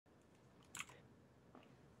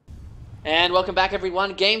And welcome back,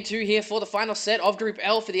 everyone. Game 2 here for the final set of Group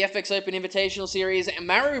L for the FX Open Invitational Series.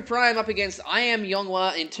 MaruPrime up against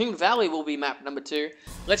IMYonghwa in Toon Valley will be map number 2.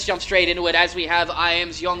 Let's jump straight into it as we have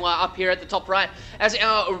IMYonghwa up here at the top right as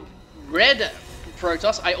our red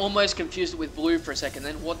Protoss. I almost confused it with blue for a second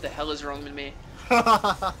then. What the hell is wrong with me?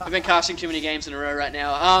 I've been casting too many games in a row right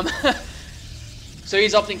now. So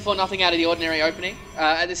he's opting for nothing out of the ordinary opening.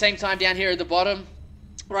 At the same time, down here at the bottom,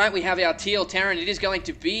 right, we have our TL Terran. It is going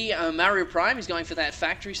to be MaruPrime. He's going for that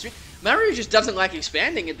factory stream. Maru just doesn't like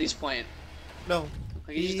expanding at this point. No,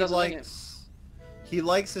 like, he just doesn't like it. He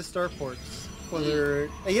likes his starports. Whether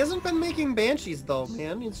he hasn't been making Banshees though,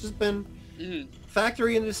 man. It's just been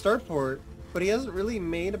factory into starport, but he hasn't really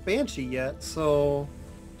made a Banshee yet. So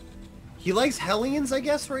he likes Hellions, I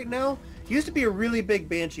guess, right now. He used to be a really big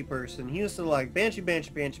Banshee person. He used to like Banshee,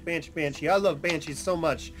 Banshee, Banshee, Banshee, Banshee. I love Banshees so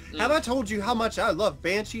much. Have I told you how much I love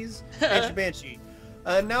Banshees? Banshee, Banshee.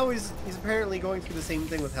 Now he's apparently going through the same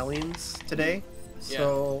thing with Hellions today.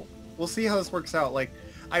 So we'll see how this works out. Like,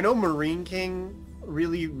 I know Marine King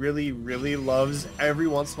really, really, really loves every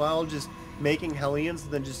once in a while just making Hellions,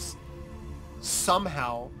 and then just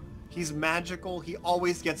somehow he's magical. He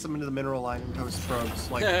always gets them into the mineral line and toast probes.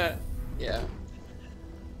 Like, yeah.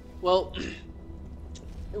 Well,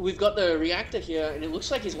 we've got the reactor here, and it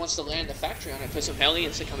looks like he wants to land the factory on it for some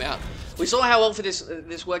Hellions to come out. We saw how well for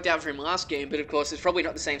this worked out for him last game, but of course it's probably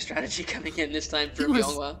not the same strategy coming in this time for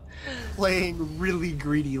MaruPrime. Playing really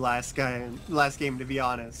greedy last game, to be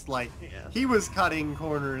honest. Like, he was cutting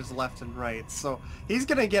corners left and right, so he's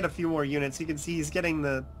gonna get a few more units. You can see he's getting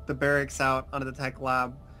the barracks out onto the tech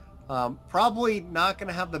lab. Probably not going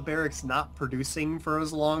to have the barracks not producing for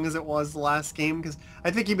as long as it was the last game, because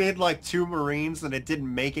I think he made like 2 Marines and it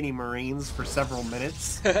didn't make any Marines for several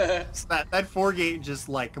minutes. So that 4-gate just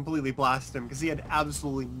like completely blasted him because he had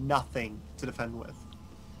absolutely nothing to defend with.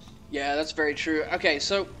 Yeah, that's very true. Okay,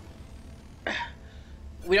 so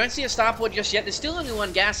we don't see a starport just yet. There's still only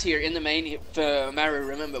one gas here in the main for Maru.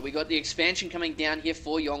 Remember, we got the expansion coming down here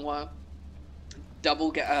for Yonghwa. Double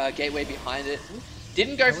gateway behind it.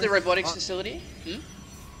 Didn't go for the robotics facility.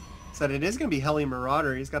 Said it is going to be Heli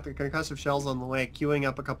Marauder. He's got the concussive shells on the way, queuing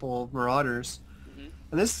up a couple of Marauders.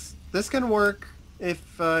 And this can work if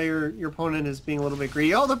your opponent is being a little bit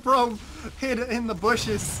greedy. Oh, the probe hit in the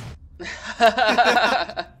bushes.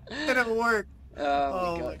 Didn't work.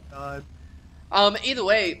 Oh my god. Either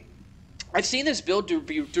way, I've seen this build do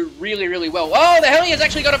really, really well. Oh, the Hellions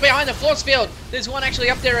actually got it behind the force field. There's one actually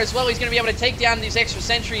up there as well. He's going to be able to take down these extra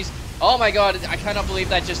sentries. Oh my god, I cannot believe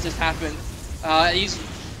that just has happened.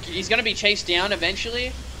 He's going to be chased down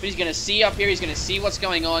eventually, but he's going to see up here, he's going to see what's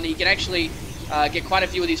going on. He can actually get quite a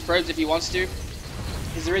few of these probes if he wants to,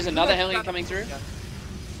 because there is another Hellion coming through.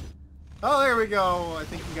 Oh, there we go. I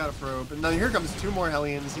think he got a probe. And then here comes 2 more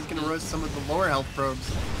Hellions. He's going to roast some of the lower health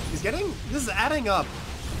probes. He's getting... This is adding up,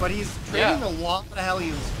 but he's trading a lot of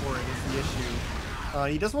Hellions for it is the issue.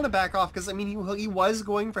 He doesn't want to back off because, I mean, he was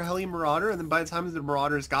going for Heli Marauder, and then by the time the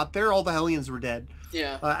Marauders got there, all the Hellions were dead.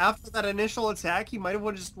 Yeah. After that initial attack, he might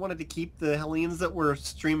have just wanted to keep the Hellions that were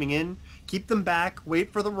streaming in, keep them back,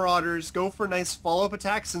 wait for the Marauders, go for a nice follow-up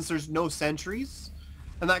attack since there's no sentries.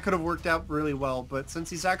 And that could have worked out really well, but since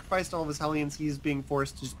he sacrificed all of his Hellions, he's being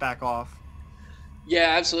forced to just back off.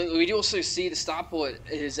 Yeah, absolutely. We do also see the starport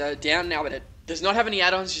is down now, but it does not have any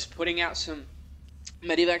add-ons, just putting out some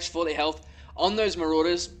medivacs for their health on those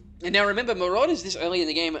Marauders. And now remember, Marauders this early in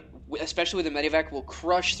the game, especially with the medivac, will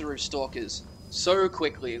crush through Stalkers so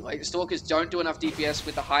quickly. Like, Stalkers don't do enough DPS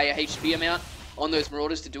with the higher HP amount on those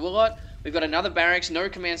Marauders to do a lot. We've got another barracks, no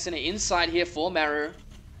command center inside here for Maru.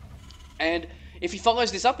 And if he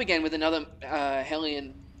follows this up again with another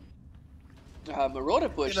Hellion Marauder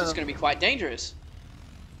push, it's going to be quite dangerous.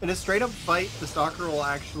 In a straight-up fight, the Stalker will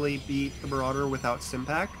actually beat the Marauder without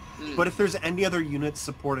Simpack. But if there's any other units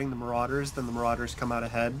supporting the Marauders, then the Marauders come out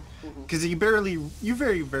ahead. Because you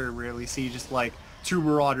very, very rarely see just like 2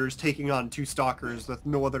 Marauders taking on 2 Stalkers with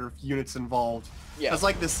no other units involved. Yeah. That's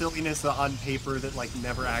like the silliness on paper that like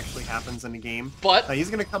never actually happens in a game. But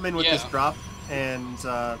he's going to come in with this drop, and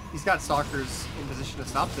he's got Stalkers in position to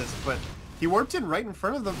stop this, but he warped in right in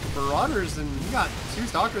front of the Marauders, and he got 2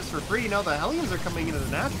 Stalkers for free. Now the Hellions are coming into the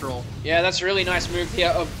natural. Yeah, that's a really nice move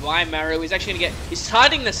here by Maru. He's actually going to get... He's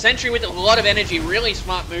targeting the sentry with a lot of energy. Really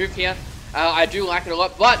smart move here. I do like it a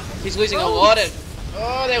lot, but he's losing a lot of...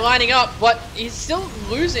 Oh, they're lining up, but he's still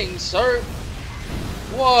losing, so...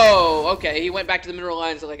 Whoa, okay, he went back to the mineral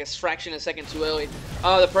lines like a fraction of a second too early.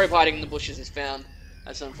 Oh, the probe hiding in the bushes is found.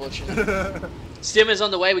 That's unfortunate. Stimmer's on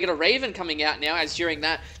the way. We got a Raven coming out now, as during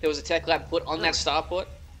that, there was a tech lab put on that starport.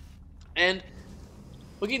 And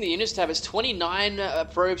Looking at the units tab, it's 29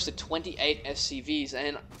 probes to 28 SCVs,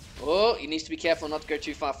 and oh, he needs to be careful not to go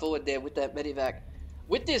too far forward there with that medevac.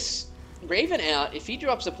 With this Raven out, if he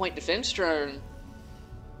drops a point defense drone,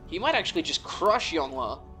 he might actually just crush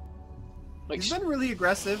Yonghwa. He's been really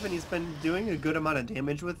aggressive, and he's been doing a good amount of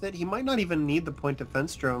damage with it. He might not even need the point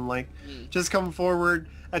defense drone. Like, just come forward,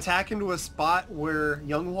 attack into a spot where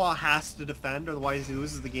Yonghwa has to defend, otherwise he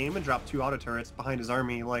loses the game, and drop 2 auto turrets behind his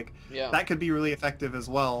army. Like, that could be really effective as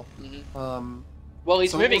well. Well,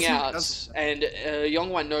 he's moving out, and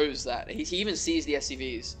Yonghwa knows that. He even sees the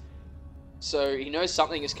SCVs, so he knows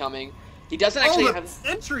something is coming. He doesn't actually have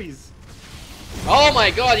sentries. Oh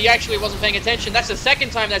my god, he actually wasn't paying attention. That's the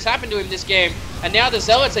second time that's happened to him this game. And now the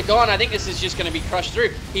Zealots are gone. I think this is just going to be crushed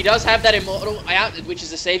through. He does have that Immortal out, which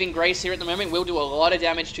is a saving grace here at the moment. Will do a lot of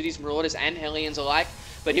damage to these Marauders and Hellions alike.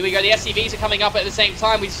 But here we go, the SCVs are coming up at the same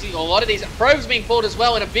time. We see a lot of these probes being pulled as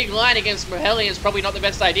well, and a big line against Hellions, probably not the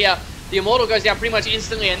best idea. The Immortal goes down pretty much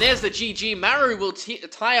instantly, and there's the GG. Maru will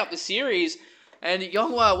tie up the series. And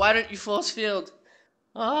Yonghwa, why don't you force field?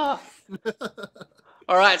 Ah.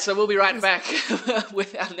 Alright, so we'll be right back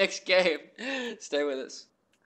with our next game. Stay with us.